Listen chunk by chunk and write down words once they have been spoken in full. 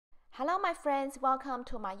Hello my friends, welcome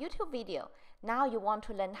to my YouTube video. Now you want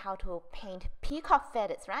to learn how to paint peacock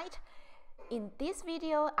feathers, right? In this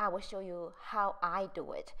video, I will show you how I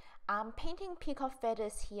do it. I'm painting peacock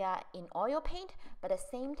feathers here in oil paint, but the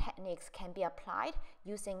same techniques can be applied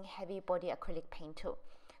using heavy body acrylic paint too.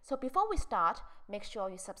 So before we start, make sure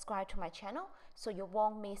you subscribe to my channel so you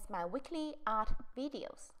won't miss my weekly art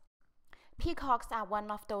videos. Peacocks are one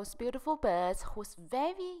of those beautiful birds whose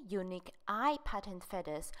very unique eye pattern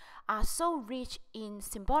feathers are so rich in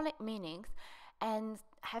symbolic meanings and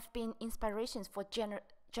have been inspirations for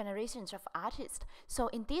generations of artists. So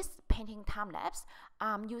in this painting time-lapse,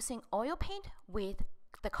 I'm using oil paint with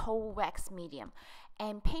the cold wax medium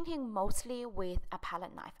and painting mostly with a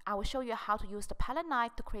palette knife. I will show you how to use the palette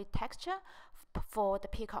knife to create texture for the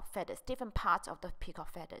peacock feathers, different parts of the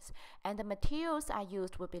peacock feathers, and the materials I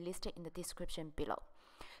used will be listed in the description below.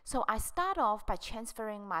 So I start off by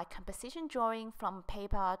transferring my composition drawing from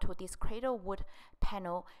paper to this cradle wood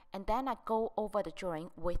panel, and then I go over the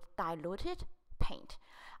drawing with diluted paint.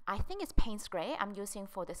 I think it's Payne's Gray I'm using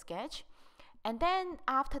for the sketch. And then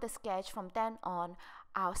after the sketch, from then on,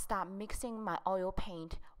 I'll start mixing my oil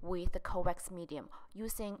paint with the cold wax medium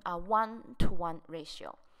using a 1:1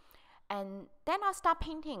 ratio. And then I'll start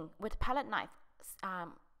painting with palette knife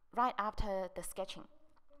right after the sketching.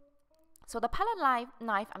 So the palette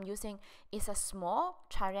knife I'm using is a small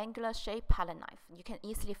triangular shaped palette knife. You can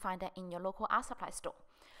easily find that in your local art supply store.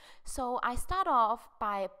 So I start off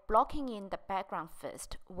by blocking in the background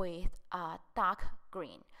first with a dark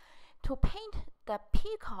green. To paint the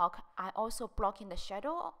peacock, I also block in the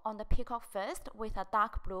shadow on the peacock first with a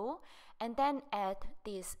dark blue and then add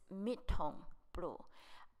this mid-tone blue.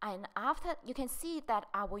 And after, you can see that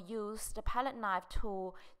I will use the palette knife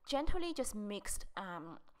to gently just mix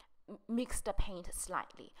the paint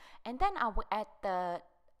slightly. And then I will add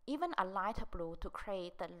even a lighter blue to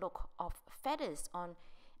create the look of feathers on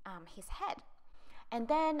his head. And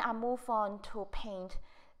then I move on to paint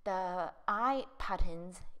the eye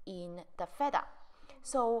patterns in the feather.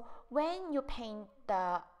 So when you paint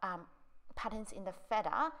the patterns in the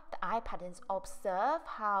feather, the eye patterns, observe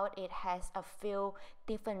how it has a few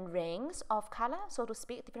different rings of color, so to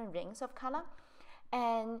speak, different rings of color,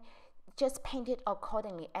 and just paint it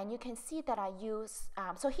accordingly. And you can see that I use,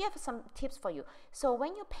 so here are some tips for you. So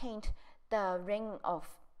when you paint the ring of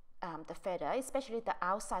the feather, especially the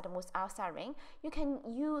outside, the most outside ring, you can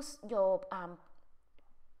use your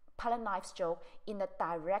palette knife stroke in the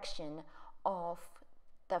direction of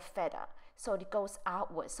the feather, so it goes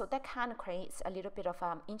outwards. So that kind of creates a little bit of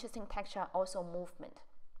interesting texture, also movement.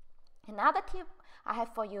 Another tip I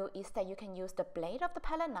have for you is that you can use the blade of the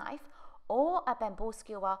palette knife or a bamboo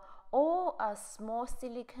skewer or a small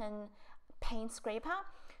silicone paint scraper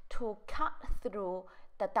to cut through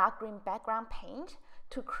the dark green background paint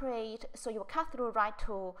to create, so you cut through right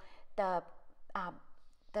to the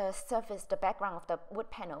surface, the background of the wood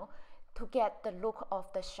panel, to get the look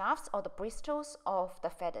of the shafts or the bristles of the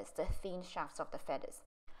feathers, the thin shafts of the feathers.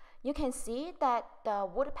 You can see that the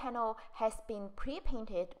wood panel has been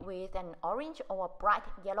pre-painted with an orange or a bright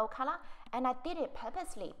yellow color, and I did it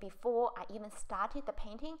purposely before I even started the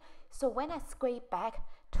painting. So when I scrape back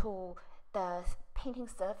to the painting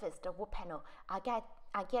surface, the wood panel, I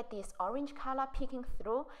get this orange color peeking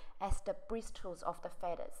through as the bristles of the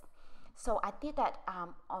feathers. So I did that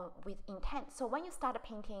with intent. So when you start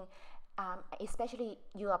painting, especially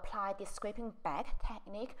you apply this scraping back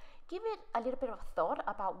technique, give it a little bit of thought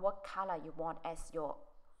about what color you want as your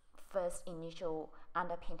first initial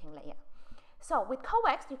underpainting layer. So with cold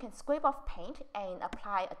wax, you can scrape off paint and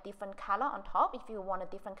apply a different color on top if you want a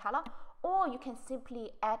different color, or you can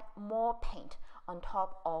simply add more paint on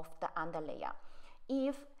top of the underlayer.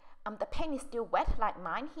 If the paint is still wet like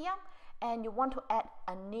mine here, and you want to add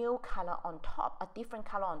a new color on top, a different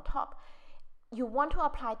color on top, you want to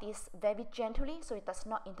apply this very gently so it does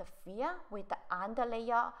not interfere with the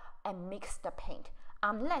underlayer and mix the paint,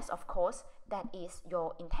 unless of course that is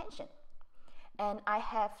your intention. And I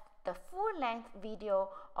have the full-length video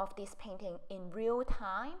of this painting in real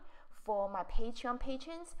time for my Patreon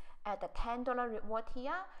patrons at the $10 reward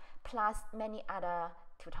tier, plus many other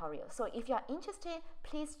tutorials. So if you're interested,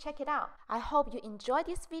 please check it out. I hope you enjoyed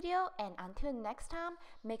this video, and until next time,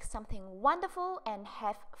 make something wonderful and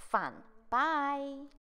have fun. Bye!